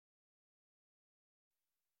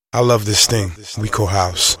I love this thing we call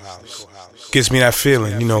house. Gives me that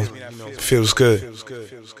feeling, feels good.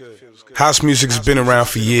 House music's been around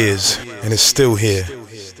for years, and it's still here,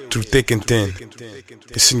 through thick and thin.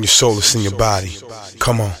 It's in your soul, it's in your body.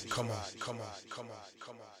 Come on.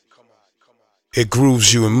 It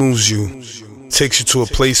grooves you and moves you, takes you to a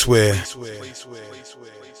place where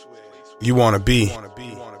you want to be.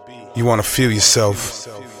 You want to feel yourself.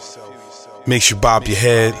 Makes you bob your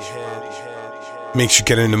head. Makes you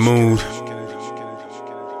get in the mood.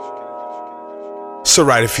 It's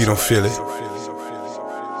alright if you don't feel it,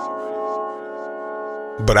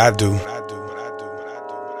 but I do.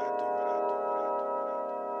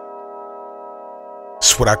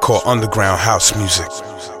 It's what I call underground house music.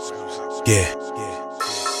 Yeah.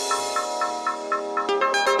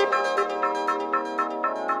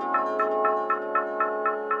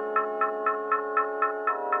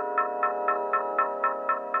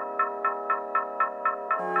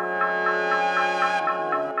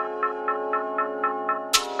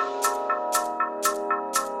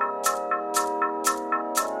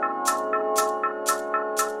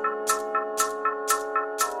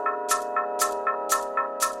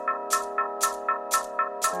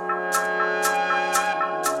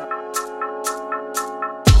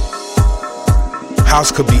 House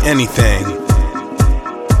could be anything.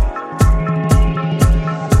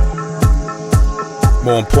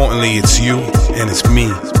 More importantly, it's you and it's me,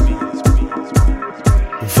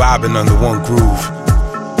 vibing under one groove.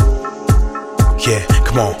 Yeah,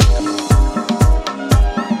 come on.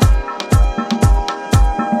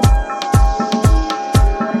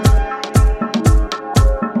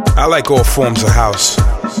 I like all forms of house,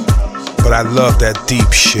 but I love that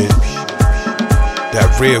deep shit,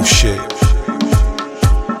 that real shit.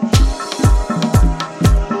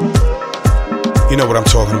 You know what I'm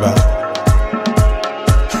talking about.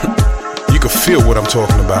 You can feel what I'm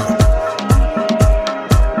talking about.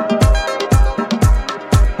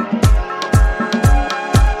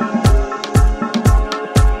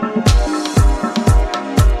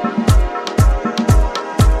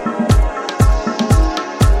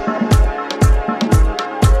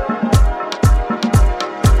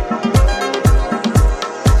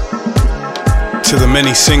 To the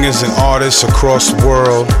many singers and artists across the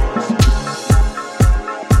world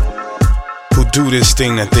who do this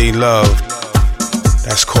thing that they love,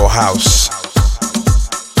 that's called house.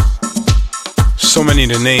 So many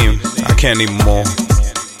to name, I can't name them all.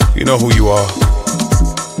 You know who you are.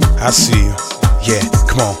 I see you. Yeah,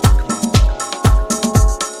 come on.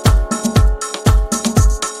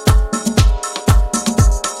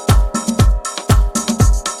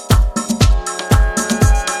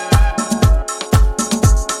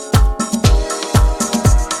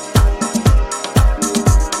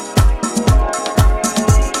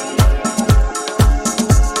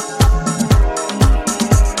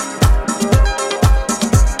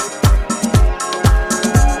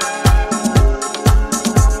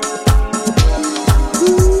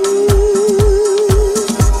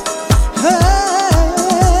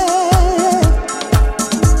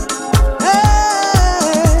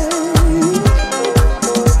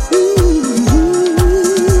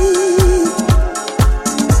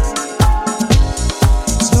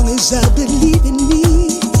 I believe in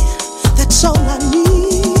me, that's all I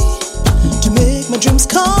need to make my dreams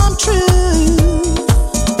come true.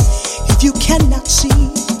 If you cannot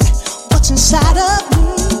see what's inside of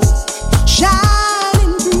me,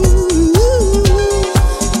 shining through,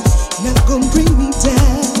 not gonna bring me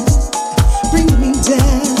down, bring me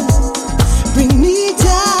down, bring me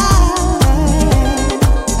down,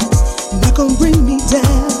 not gonna bring me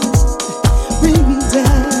down, bring me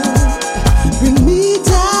down, bring me down.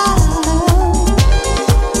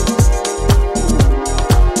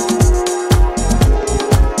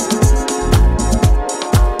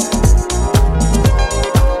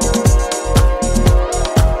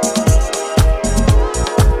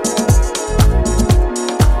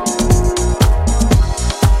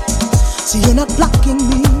 So you're not blocking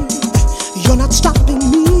me, you're not stopping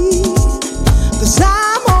me, 'cause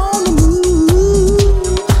I'm on the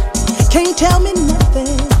move. Can't tell me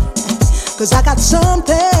nothing, 'cause I got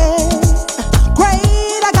something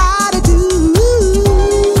great I gotta do.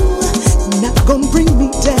 Not gonna bring me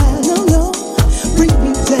down, no, no, bring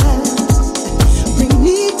me down, bring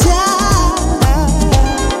me down.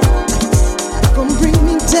 Not gonna bring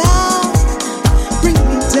me down, bring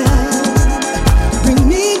me down, bring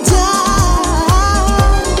me down.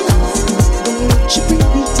 You bring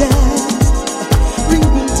me down, bring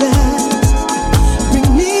me down, bring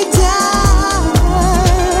me down.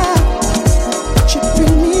 You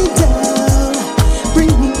bring me down.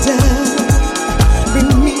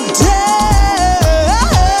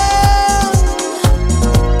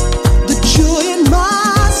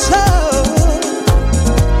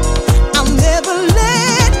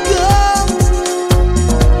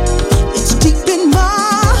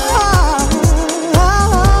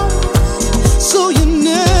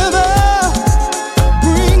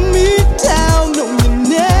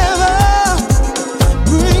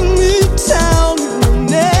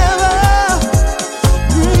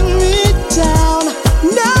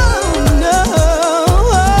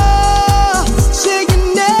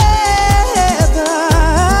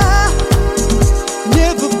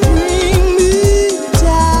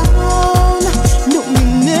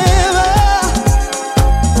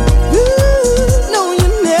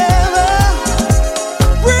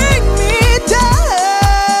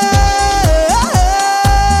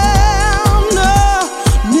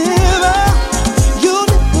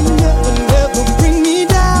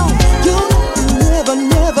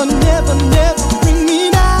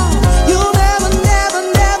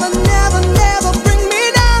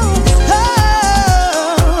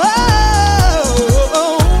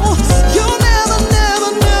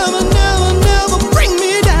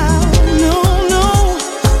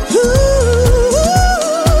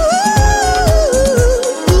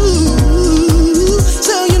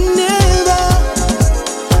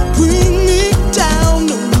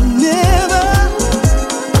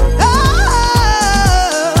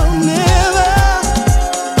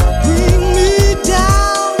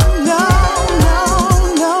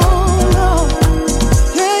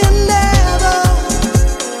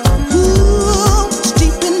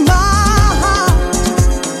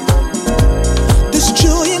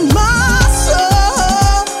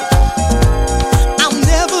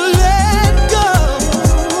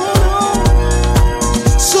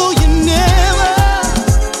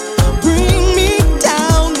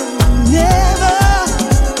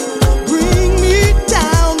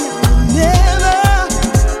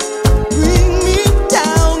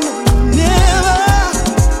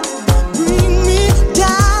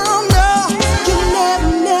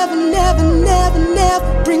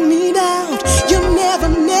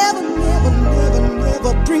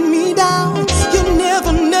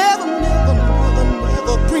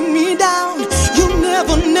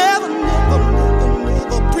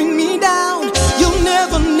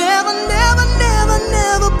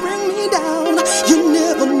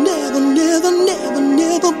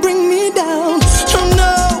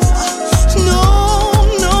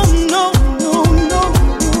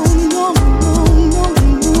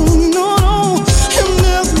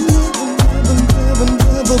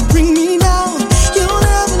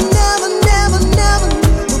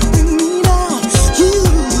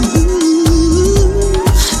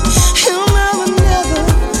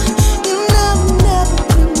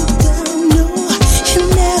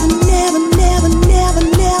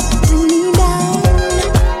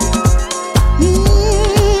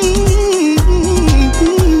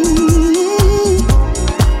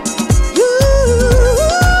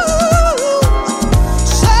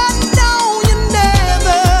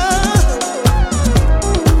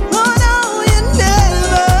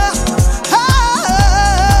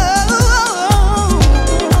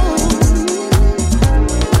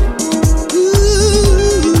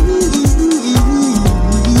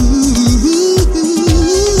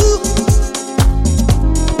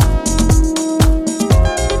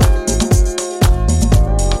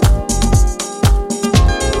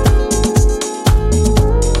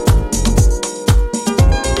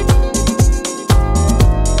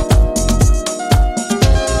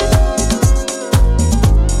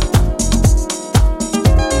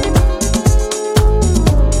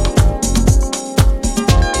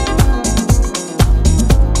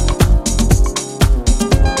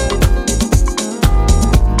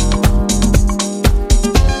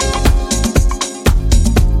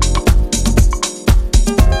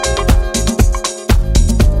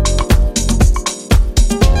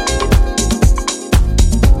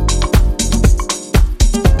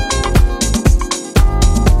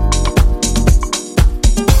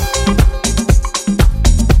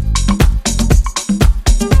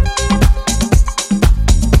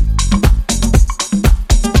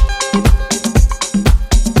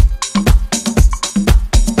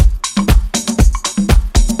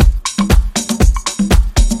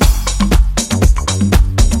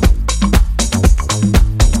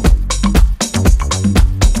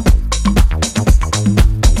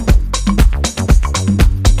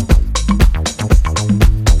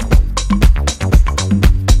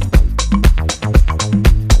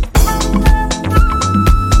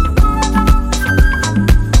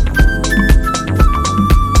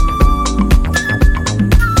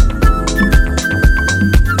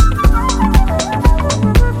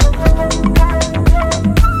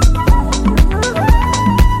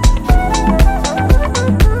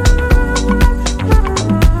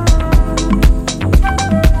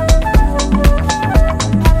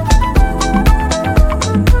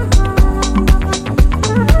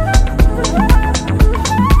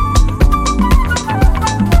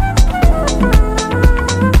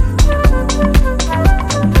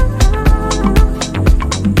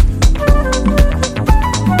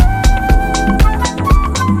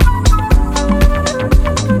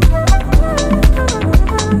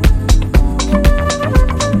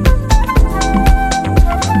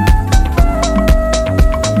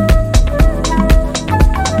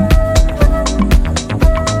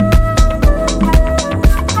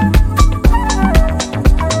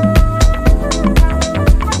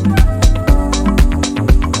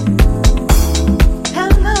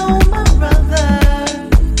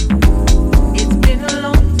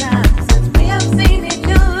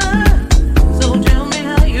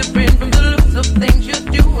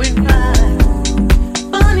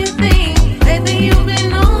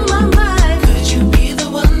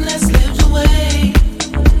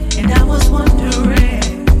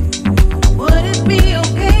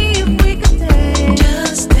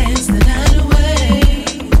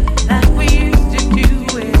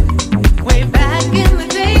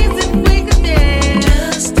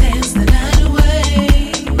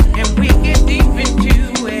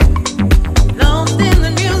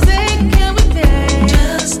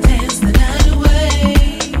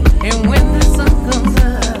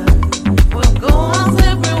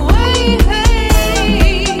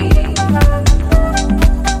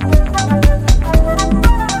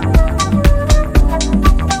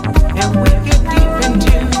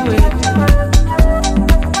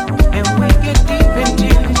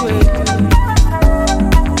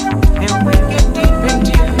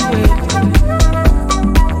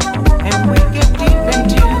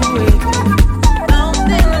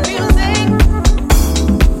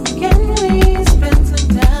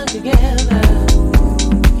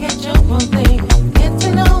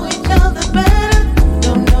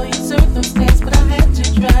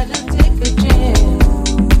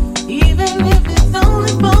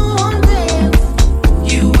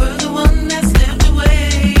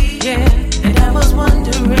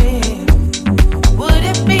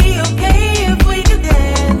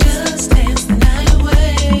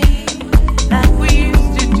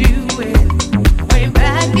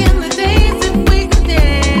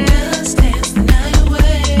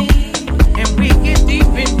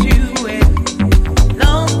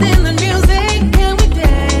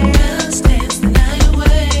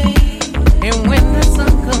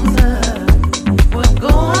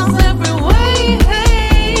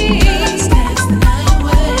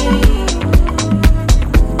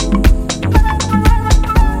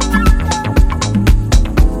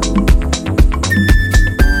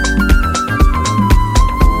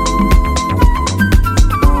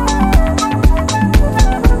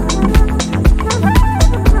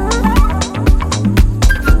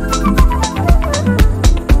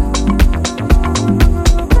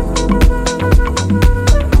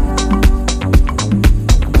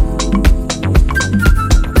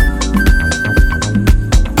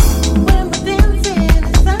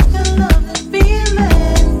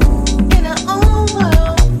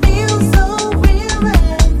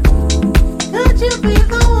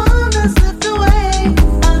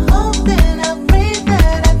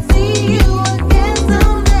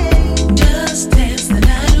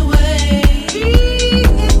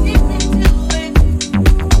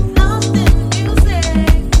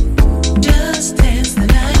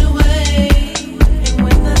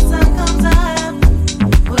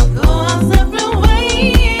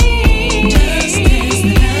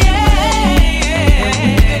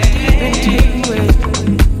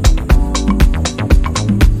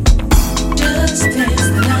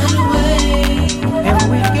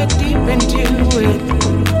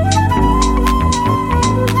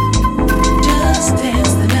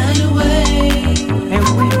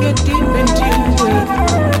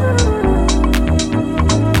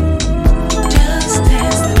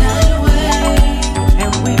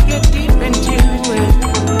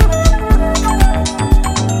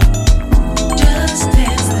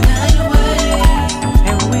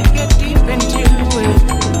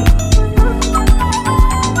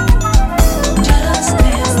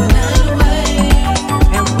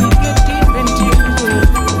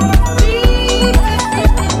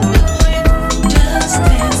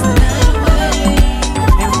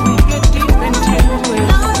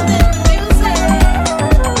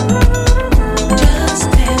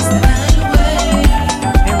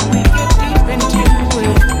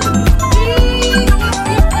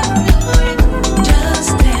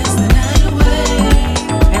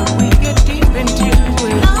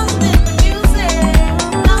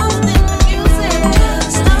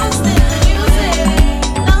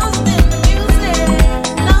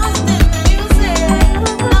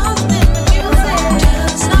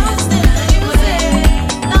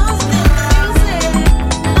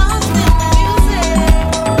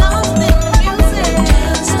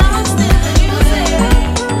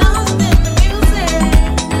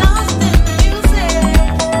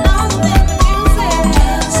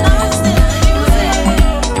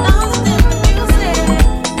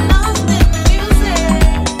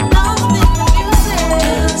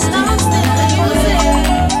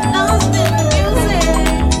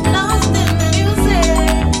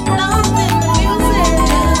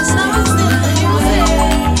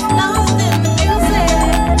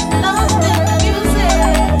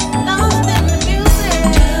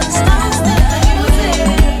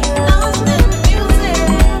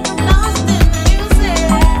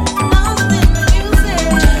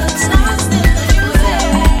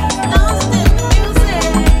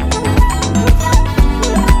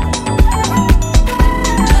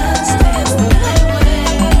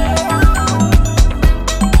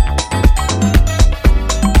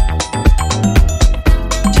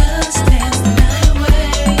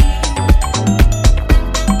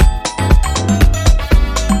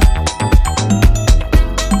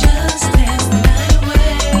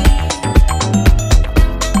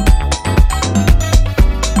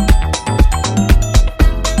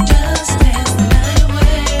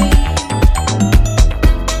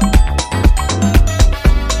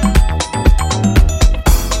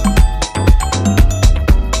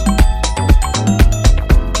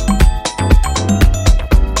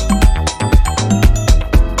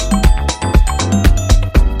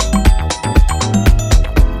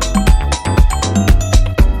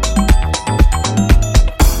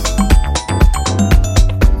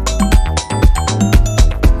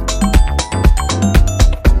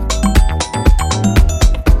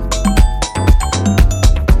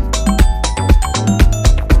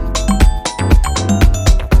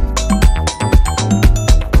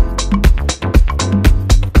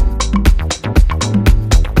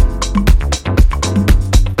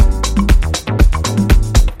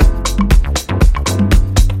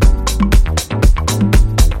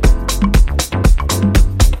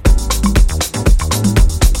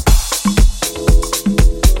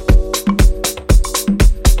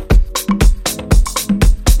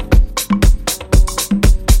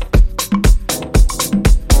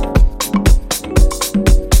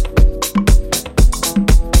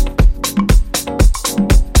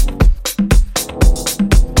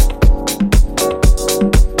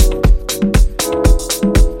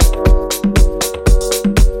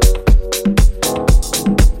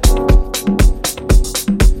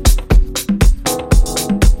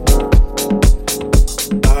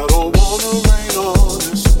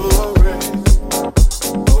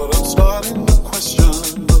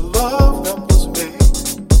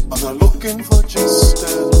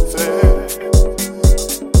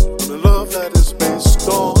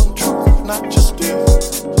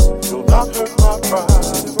 You'll not hurt my pride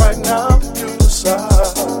if right now you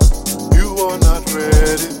decide you are not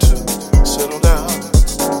ready to settle down.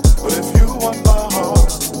 But if you want my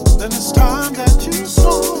heart, then it's time that you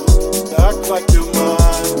saw. Act like you're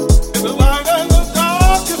mine. In the light and the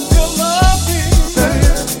dark, you still love me. Say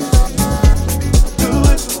it, do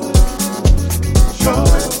it, show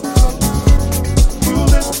it,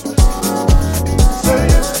 prove it. Say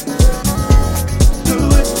it, do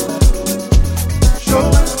it, show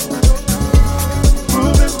it,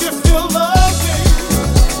 prove it. If you love me,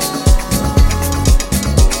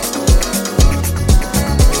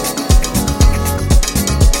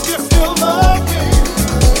 if you love me.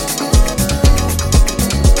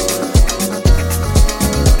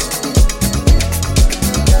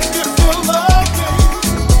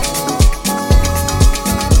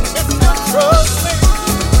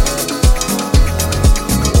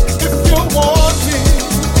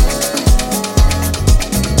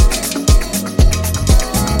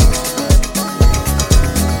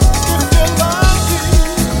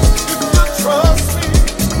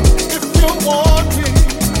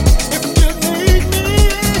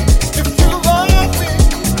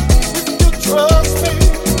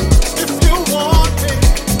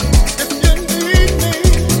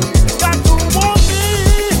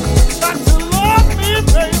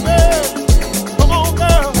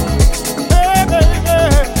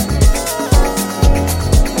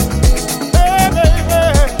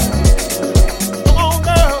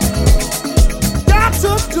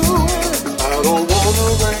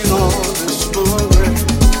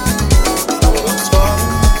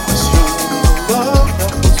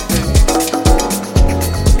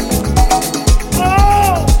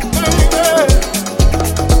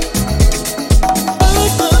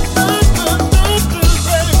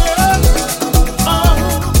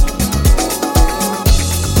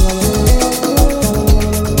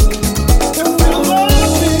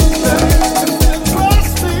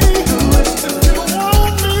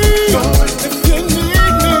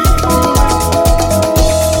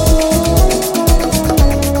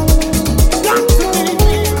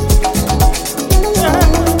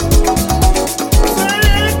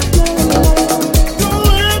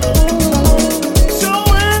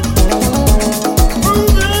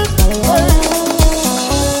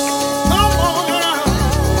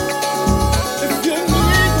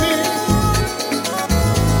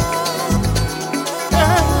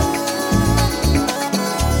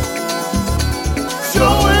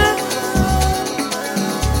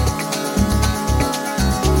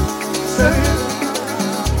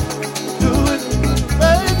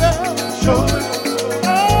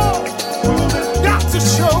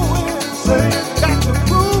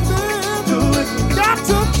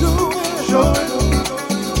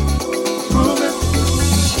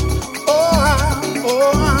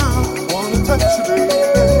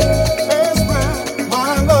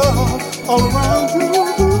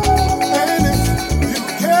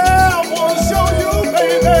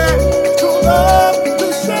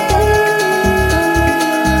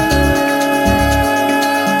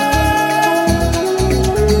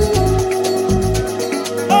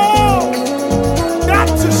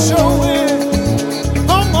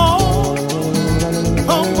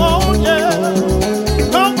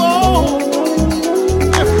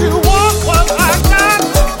 If you want what I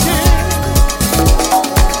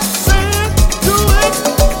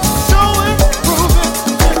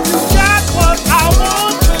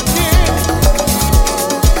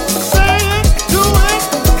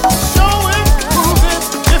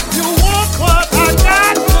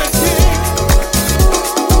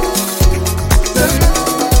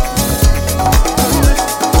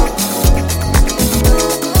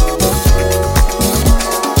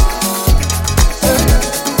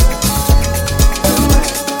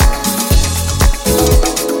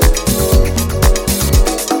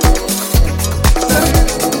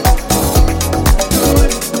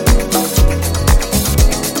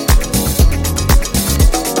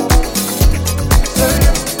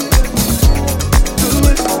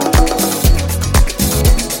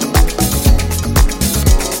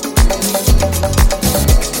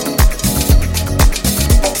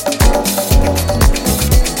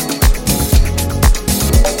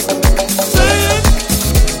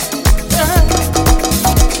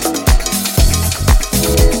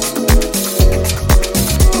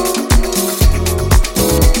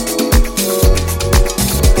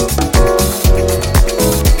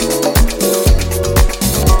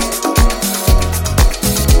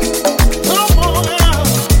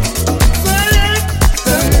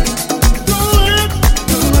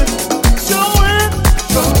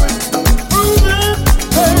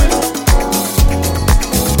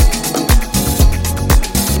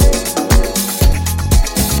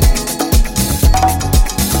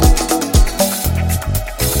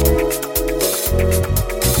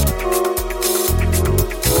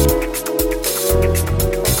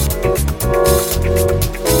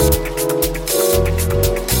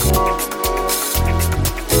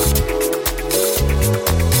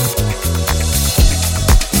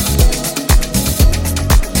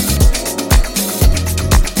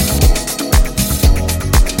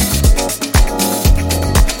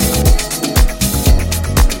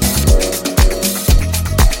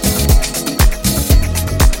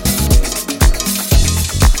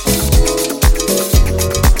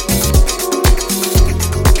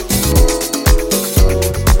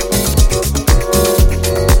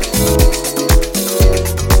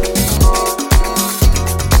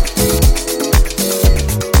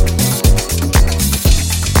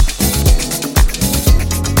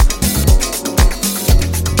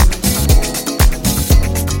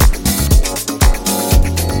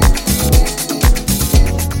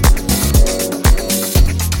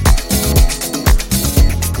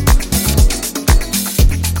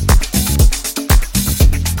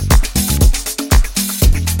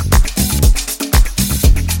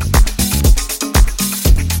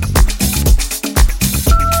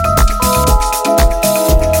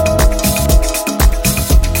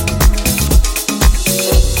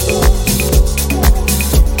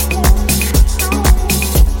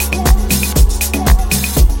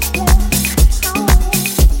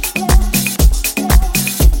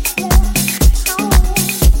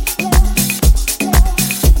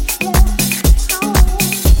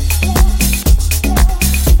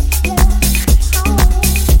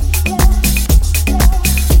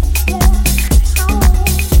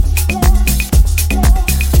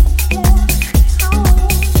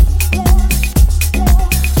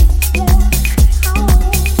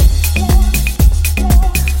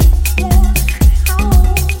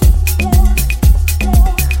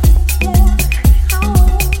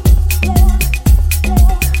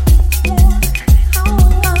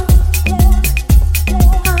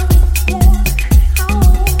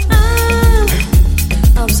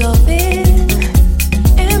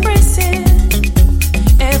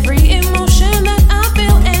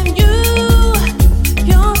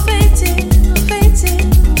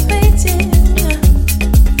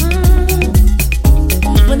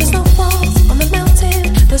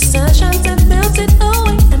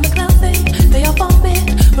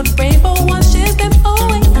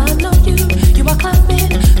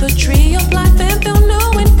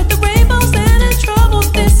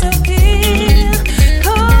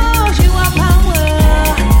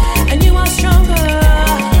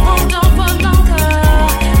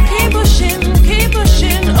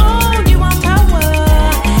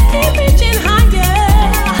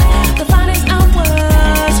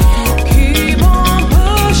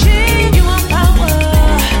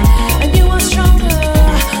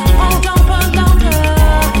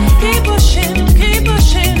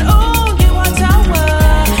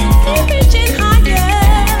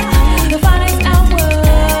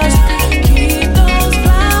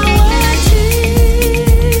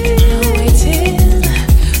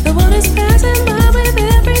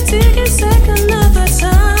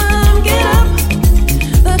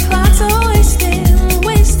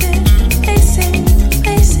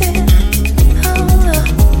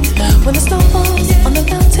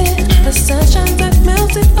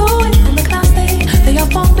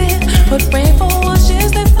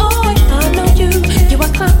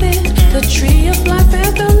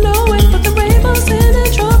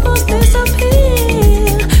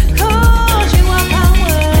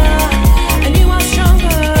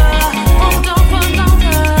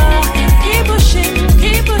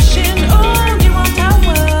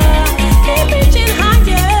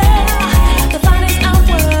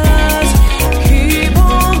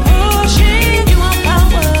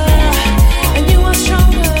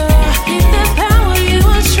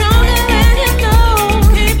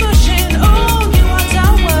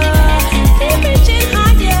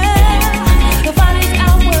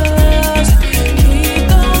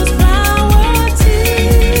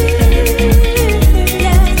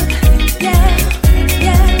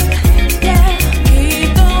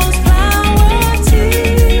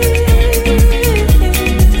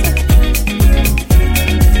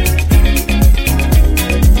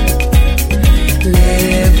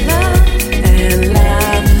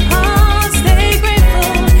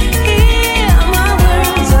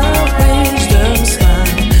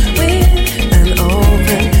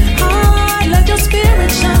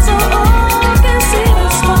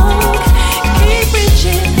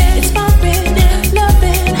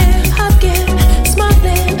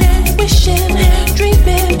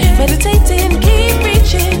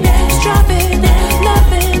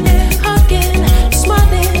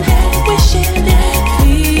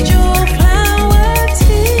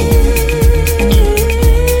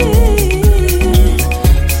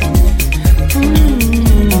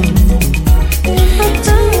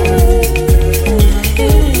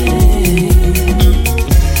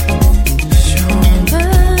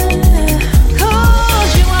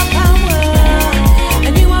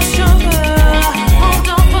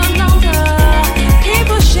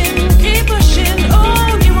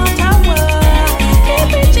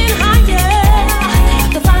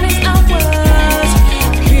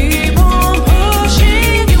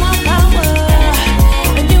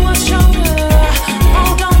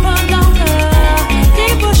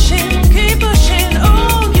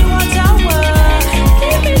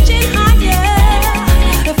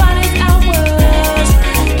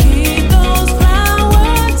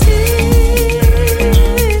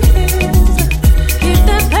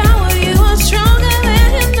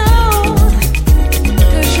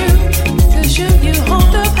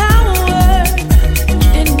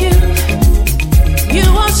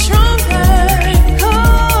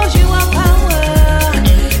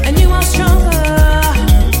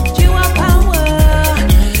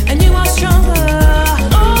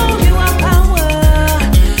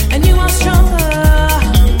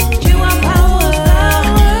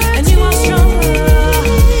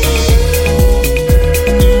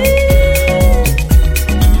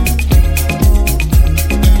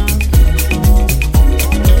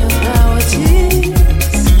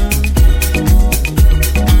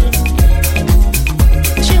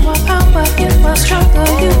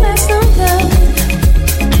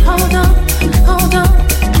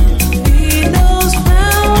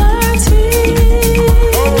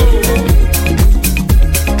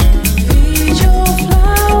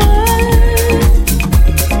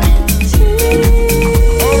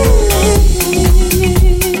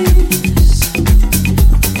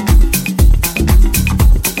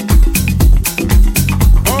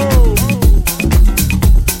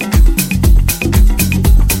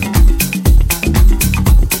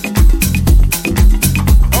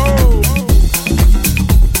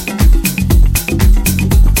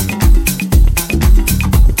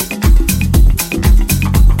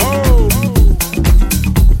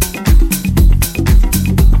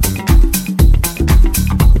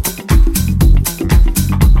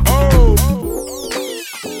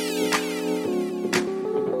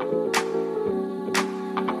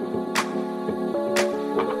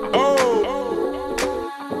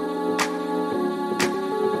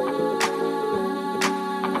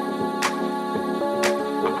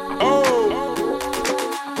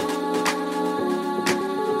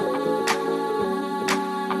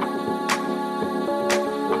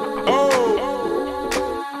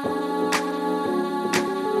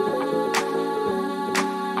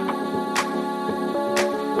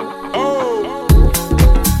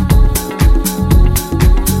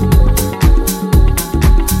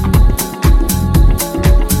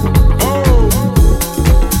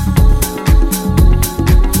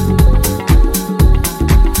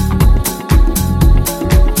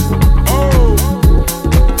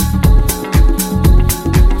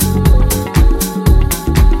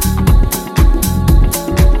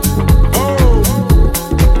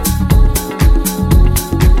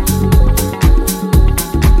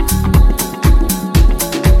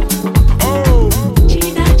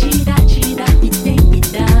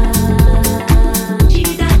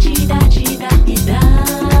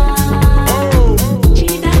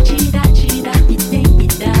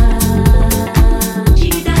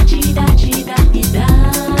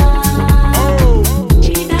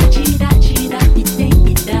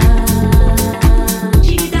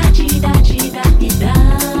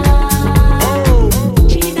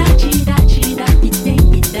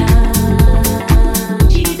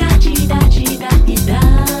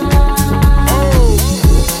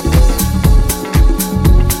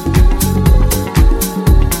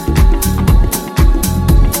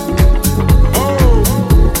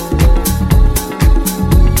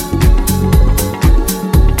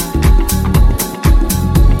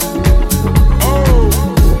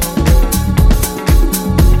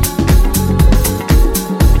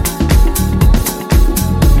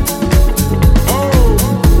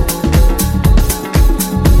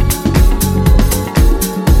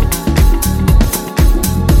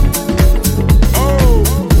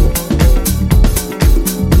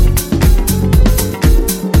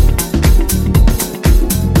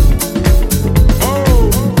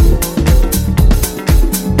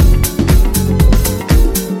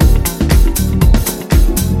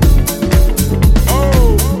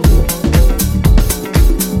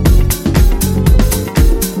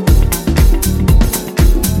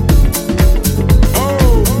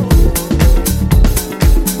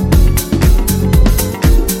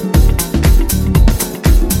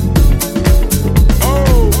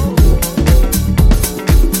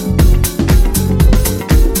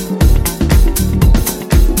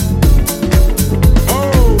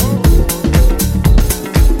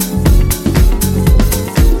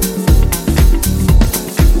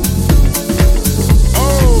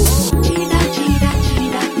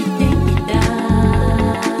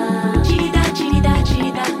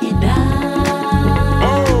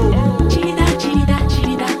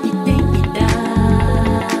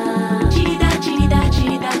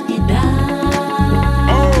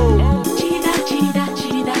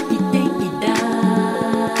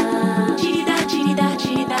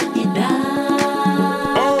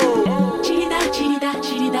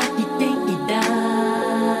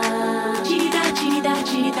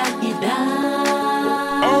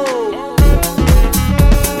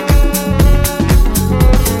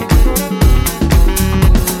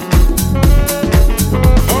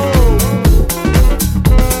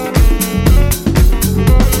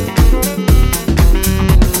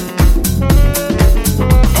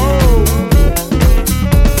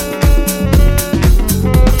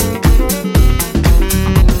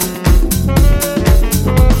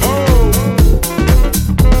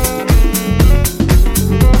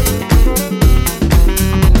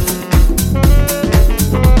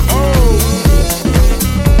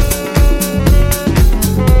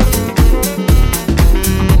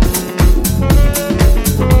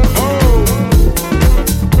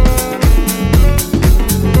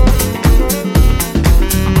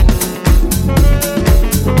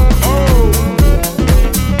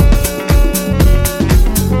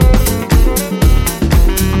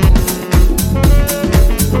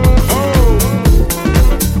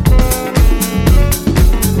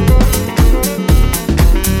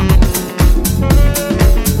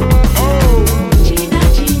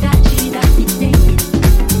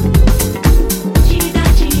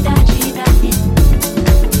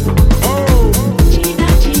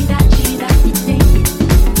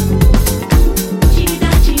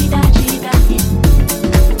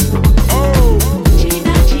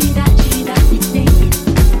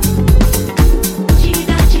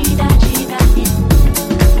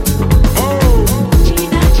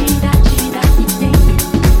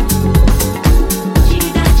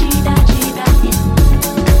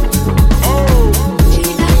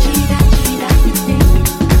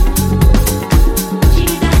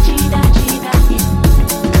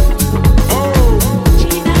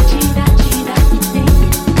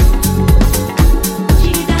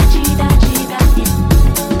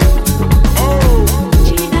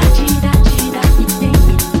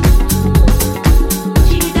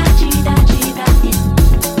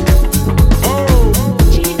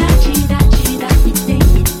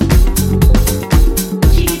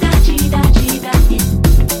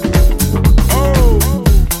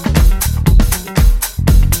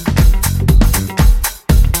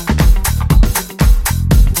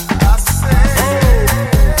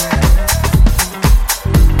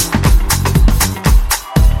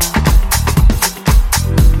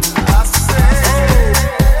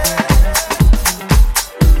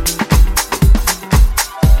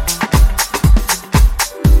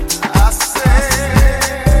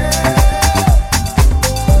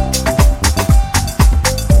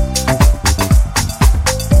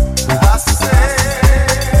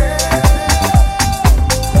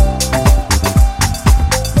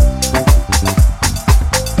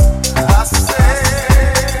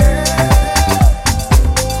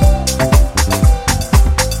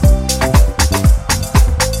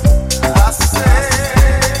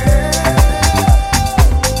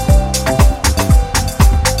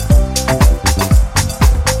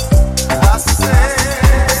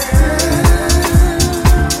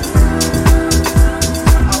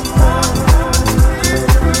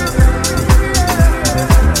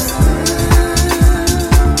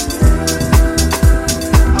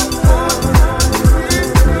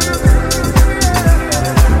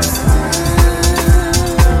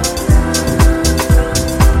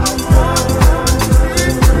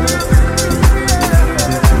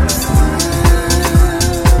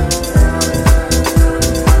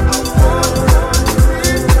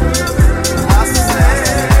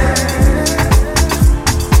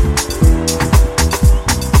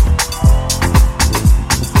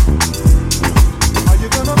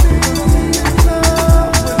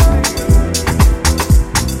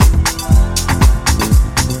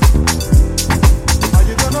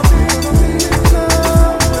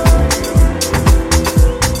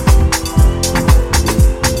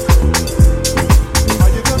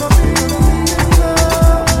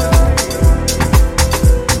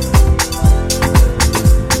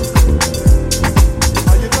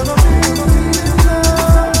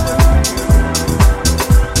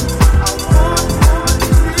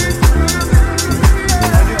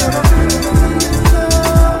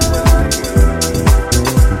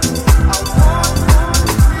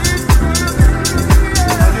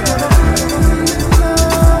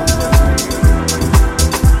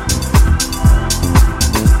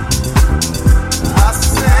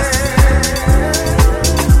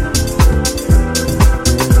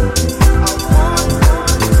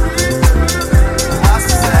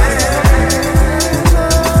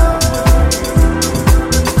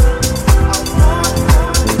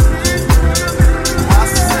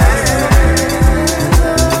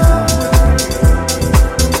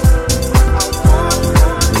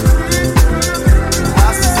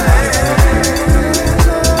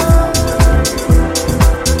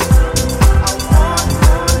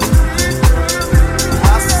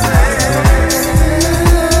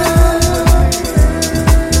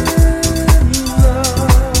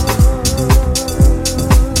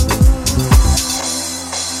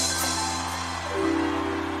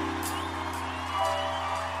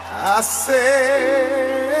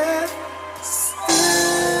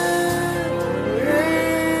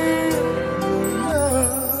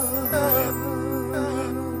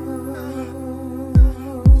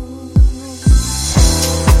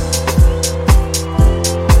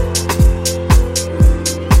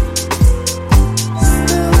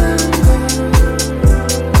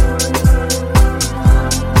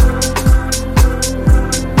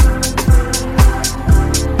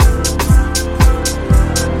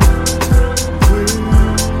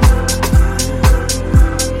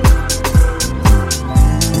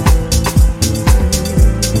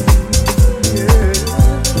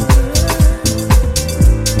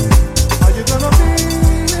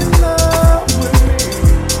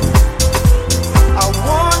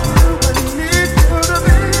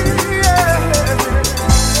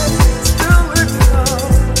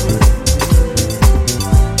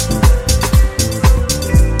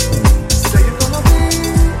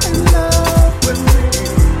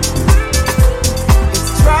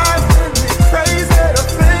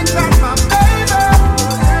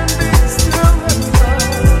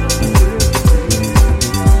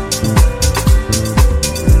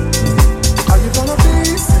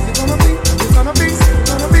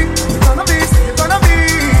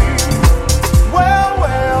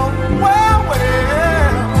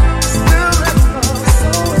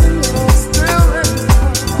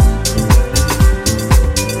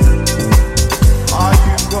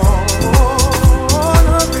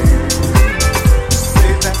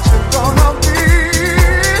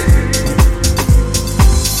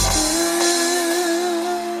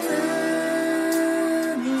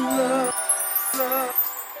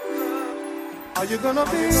Are you gonna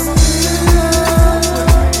be in love with me?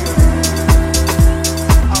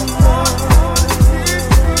 I want you.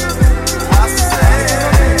 I say.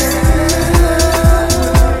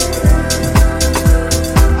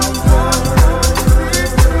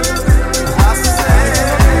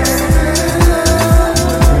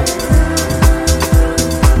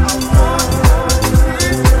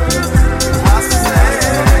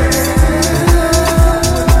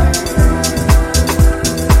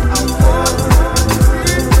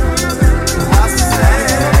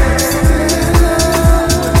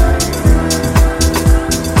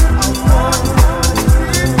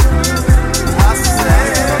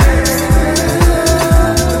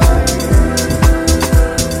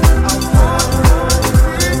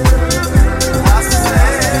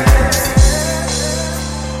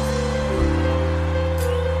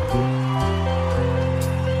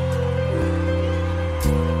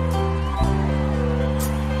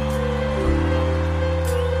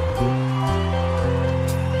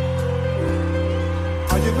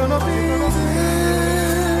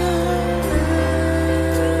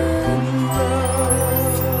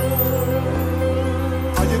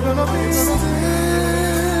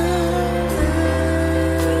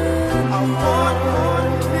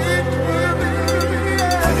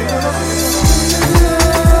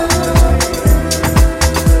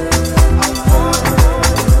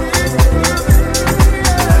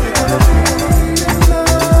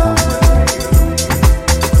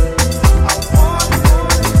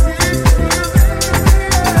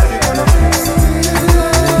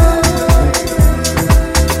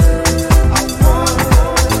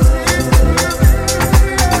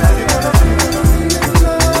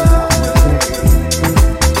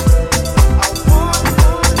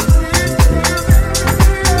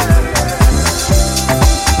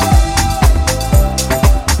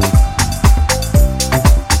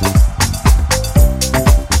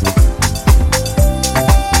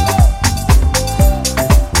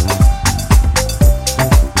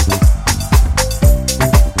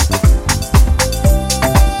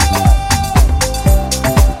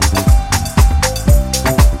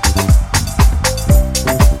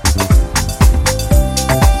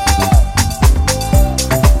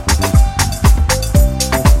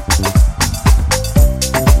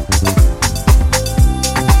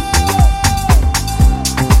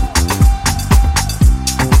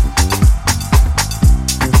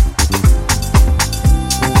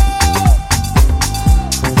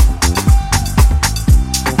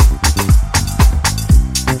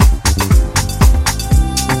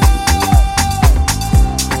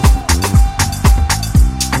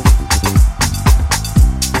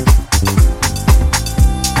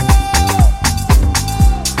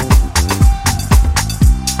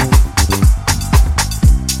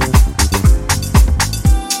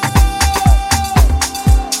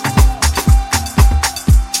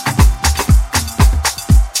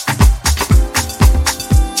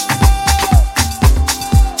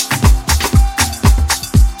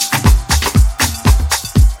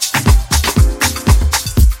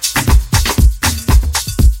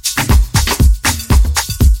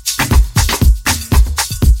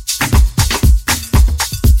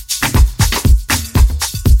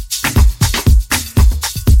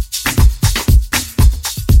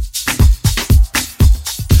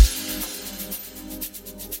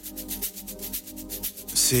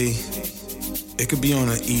 See, it could be on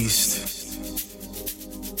the east,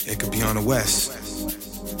 it could be on the west,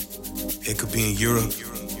 it could be in Europe,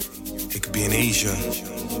 it could be in Asia.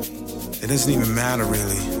 It doesn't even matter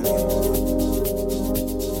really.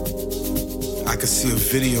 I could see a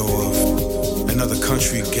video of another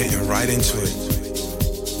country getting right into it.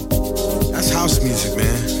 That's house music,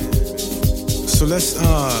 man. So let's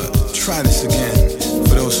try this again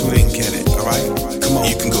for those who didn't get it, alright? Come on.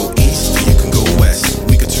 You can go east, you can go west.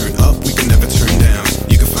 We can turn up, we can never turn down.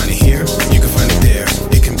 You can find it here, you can find it there.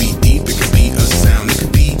 It can be deep, it can be a sound. It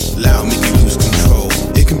can be loud, make you lose control.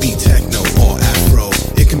 It can be techno or afro.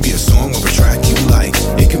 It can be a song or a track you like.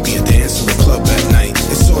 It can be a dance or a club at night.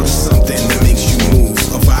 It's sort of something that makes you move.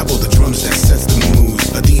 A vibe or the drums that sets the mood.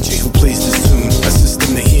 A DJ who plays this tune. A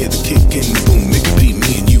system to hear the kick and boom. It could be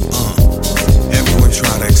me and you, Everyone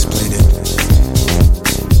try to explain it.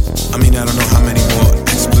 I mean, I don't know how many more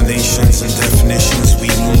explanations and definitions we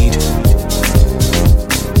need.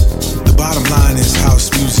 The bottom line is house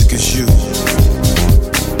music is you.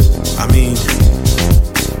 I mean,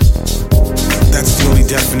 that's the only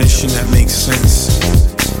definition that makes sense.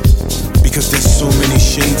 Because there's so many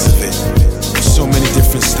shades of it, so many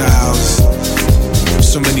different styles,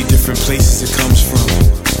 so many different places it comes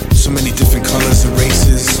from, so many different colors and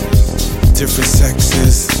races. different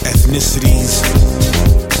sexes, ethnicities.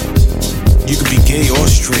 You could be gay or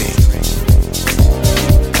straight.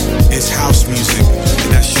 It's house music, and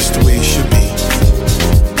that's just the way it should be.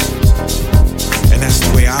 And that's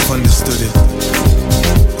the way I've understood it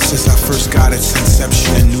since I first got its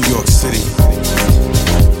inception in New York City.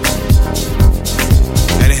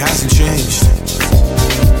 And it hasn't changed.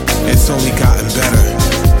 It's only gotten better.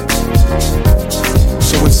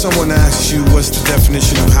 So when someone asks you what's the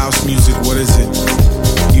definition of house music, what is it?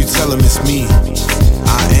 You tell them it's me.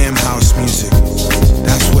 I am house music.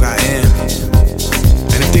 That's what I am.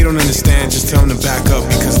 And if they don't understand, just tell them to back up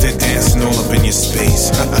because they're dancing all up in your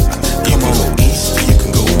space. You can go east or you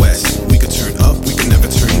can go west. We could turn up, we can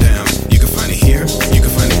never turn down. You can find it here, you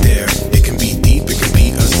can find it there. It can be deep, it can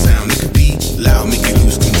be a sound. It can be loud, make you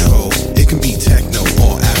lose control. It can be techno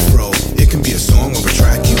or afro. It can be a song or a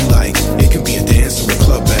track you like. It can be a dance or a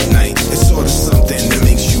club at night. It's sort of something that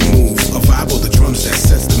makes you move. A vibe or the drums that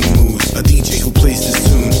sets the mood. A DJ who plays this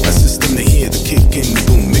tune. A system to hear the kick and the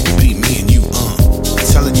boom. It could be me and you,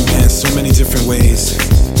 telling you, man, so many different ways.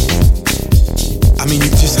 I mean,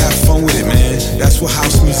 you just have fun with it, man. That's what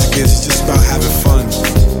house music is. It's just about having fun.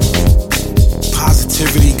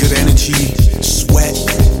 Positivity, good energy, sweat,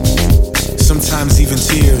 sometimes even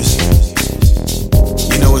tears.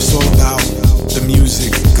 You know, it's all about the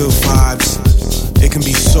music, good vibes. It can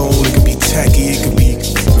be soul, it can be techie, it can be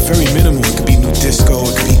very minimal. It could be new disco,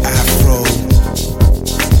 it could be afro.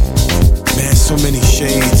 Man, so many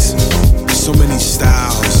shades, so many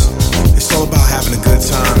styles. It's all about having a good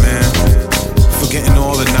time, man. Forgetting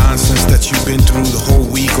all the nonsense that you've been through the whole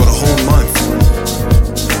week or the whole month.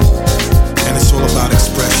 And it's all about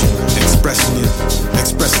expression,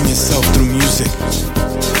 expressing yourself through music.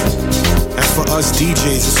 And for us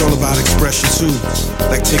DJs, it's all about expression too.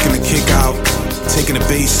 Like taking the kick out, taking the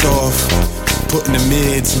bass off, putting the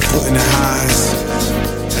mids and putting the highs,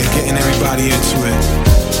 and getting everybody into it.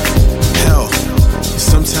 Hell,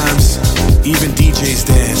 sometimes even DJs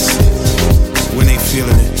dance when they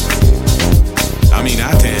feeling it. I mean,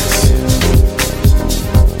 I dance.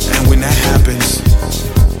 And when that happens,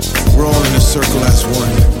 we're all in a circle as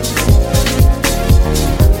one.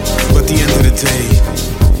 But at the end of the day,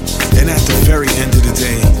 and at the very end of the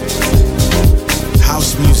day,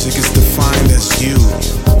 house music is defined as you.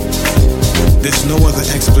 There's no other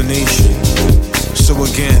explanation. So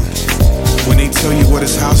again, when they tell you what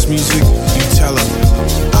is house music, you tell them,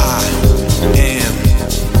 I am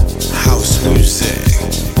house music.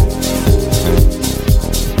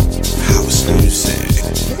 House music.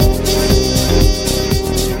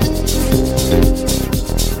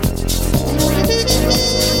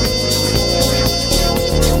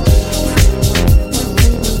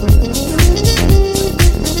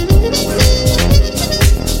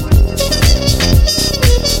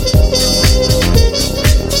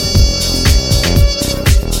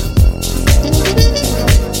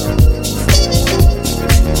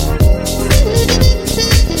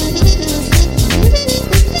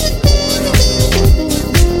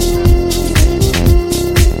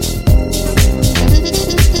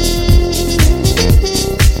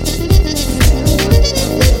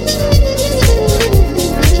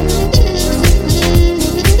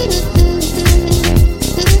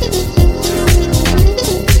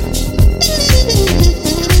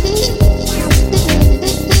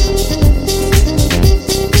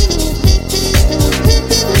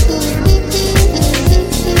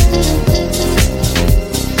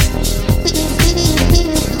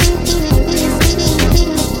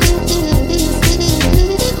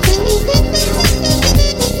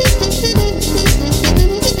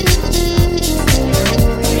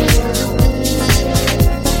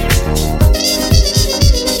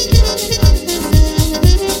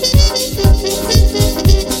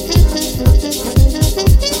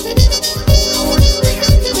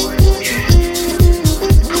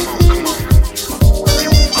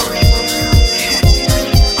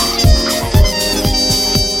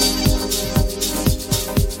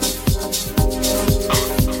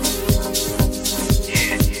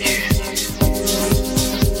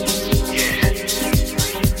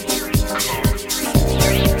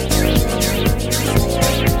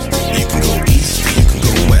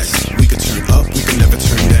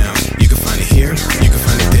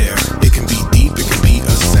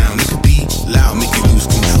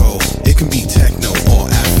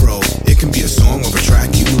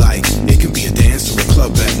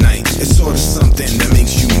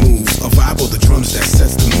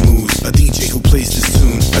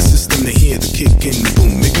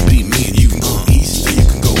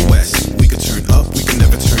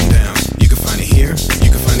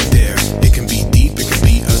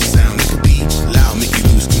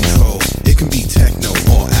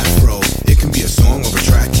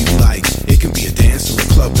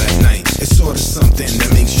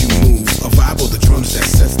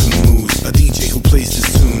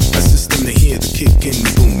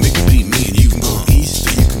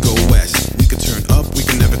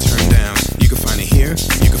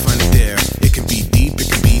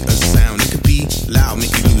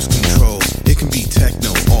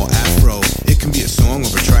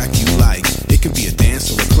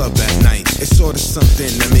 that night. It's sort of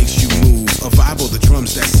something that makes you move. A vibe or the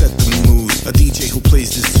drums that set the mood. A DJ who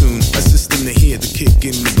plays this tune. A system to hear the kick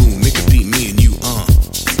and the boom. It could beat me and you,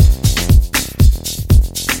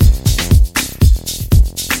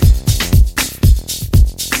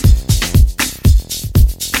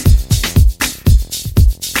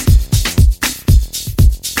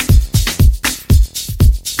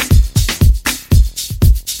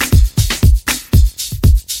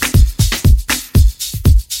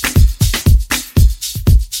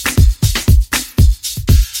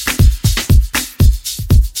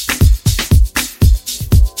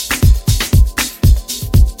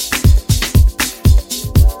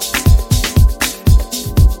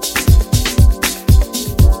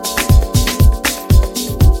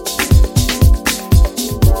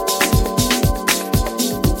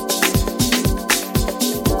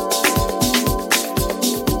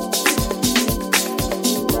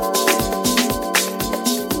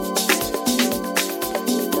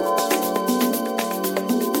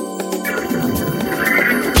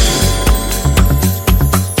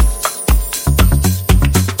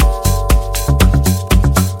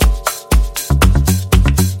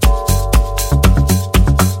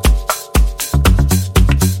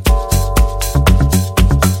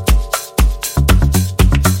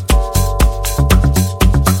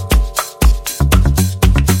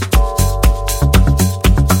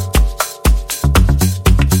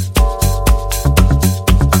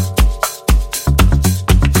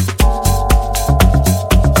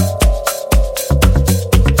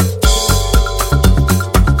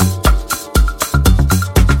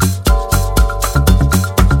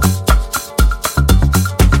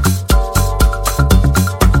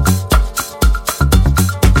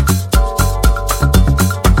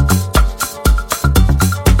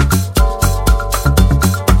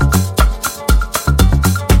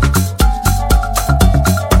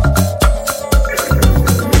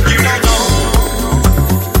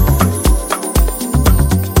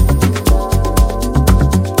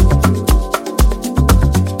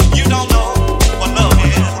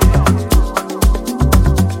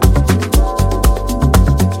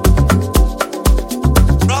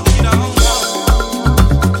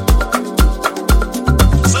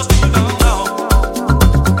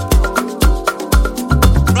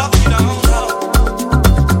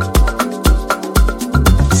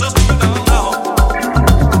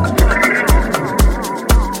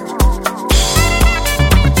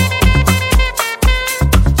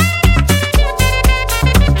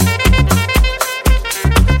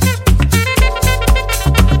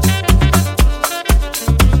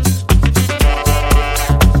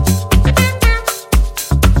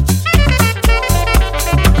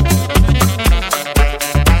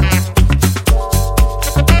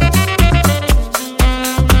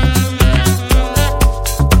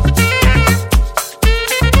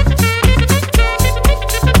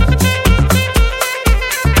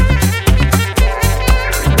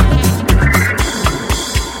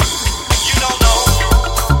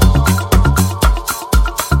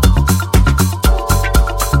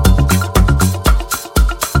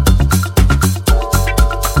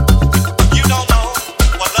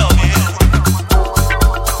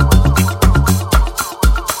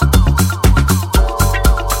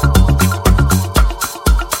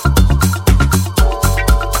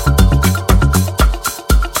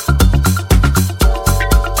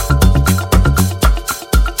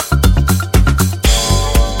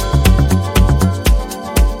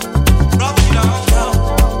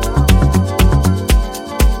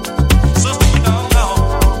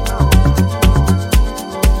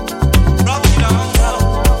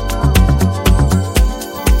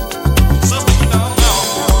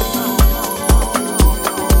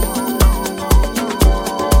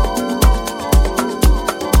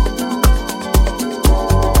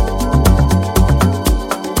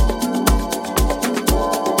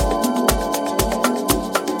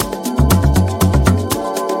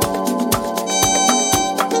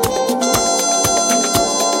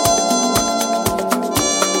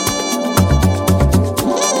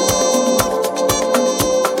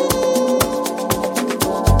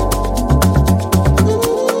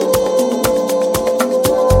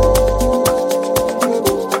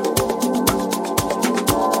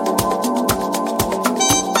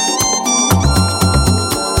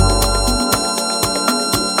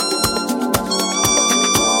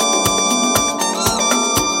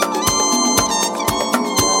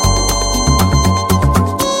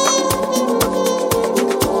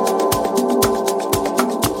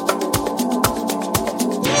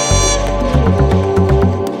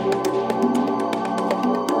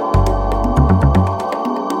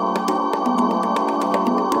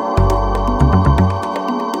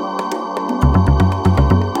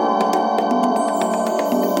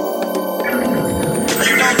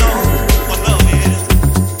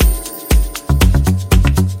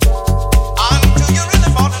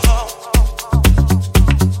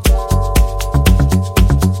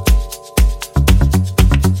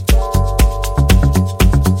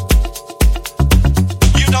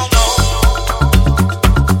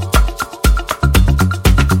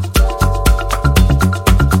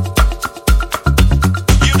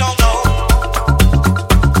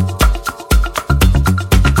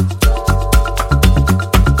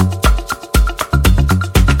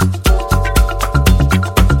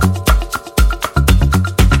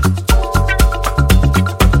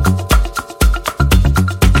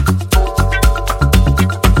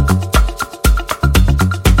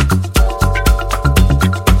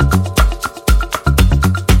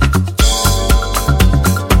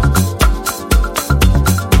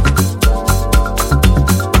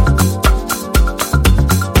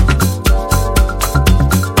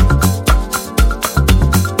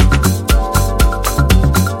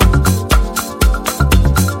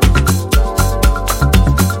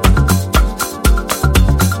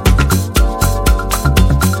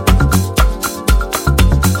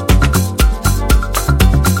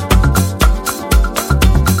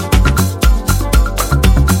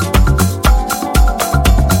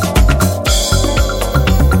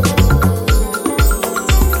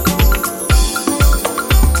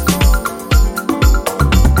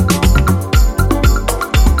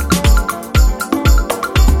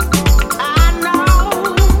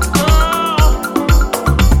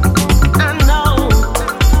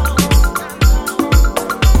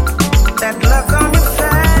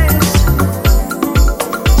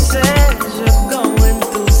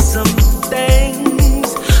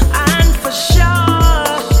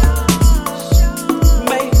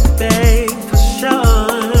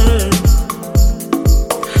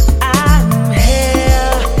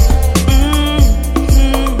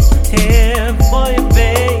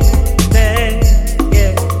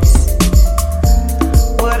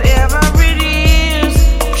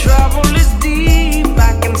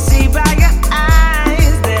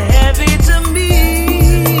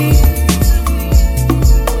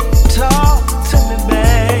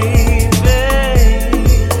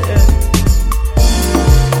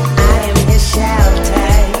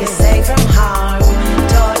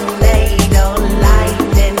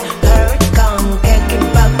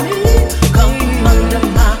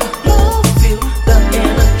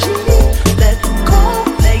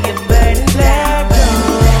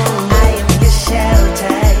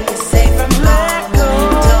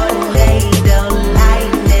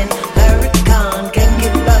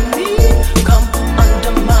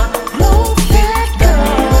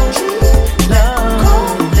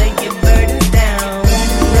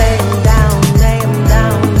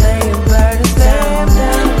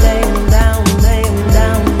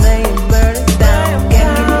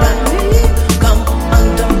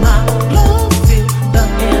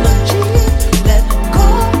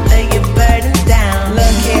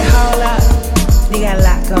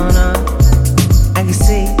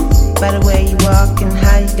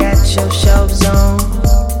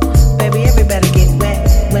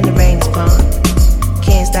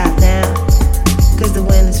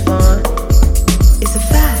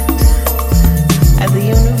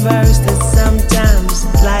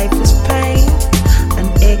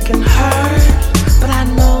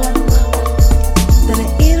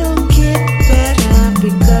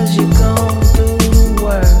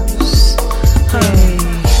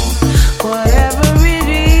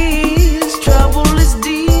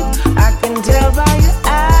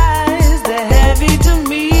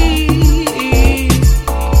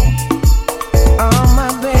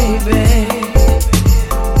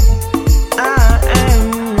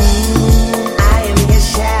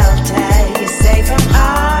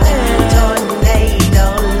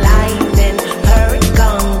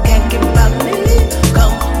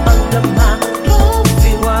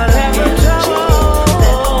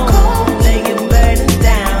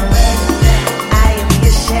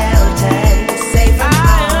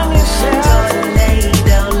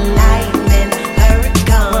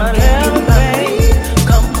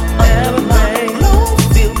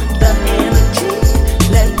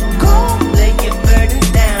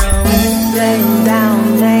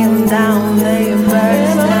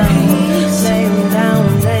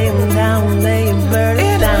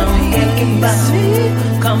 by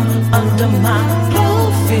me. Come under my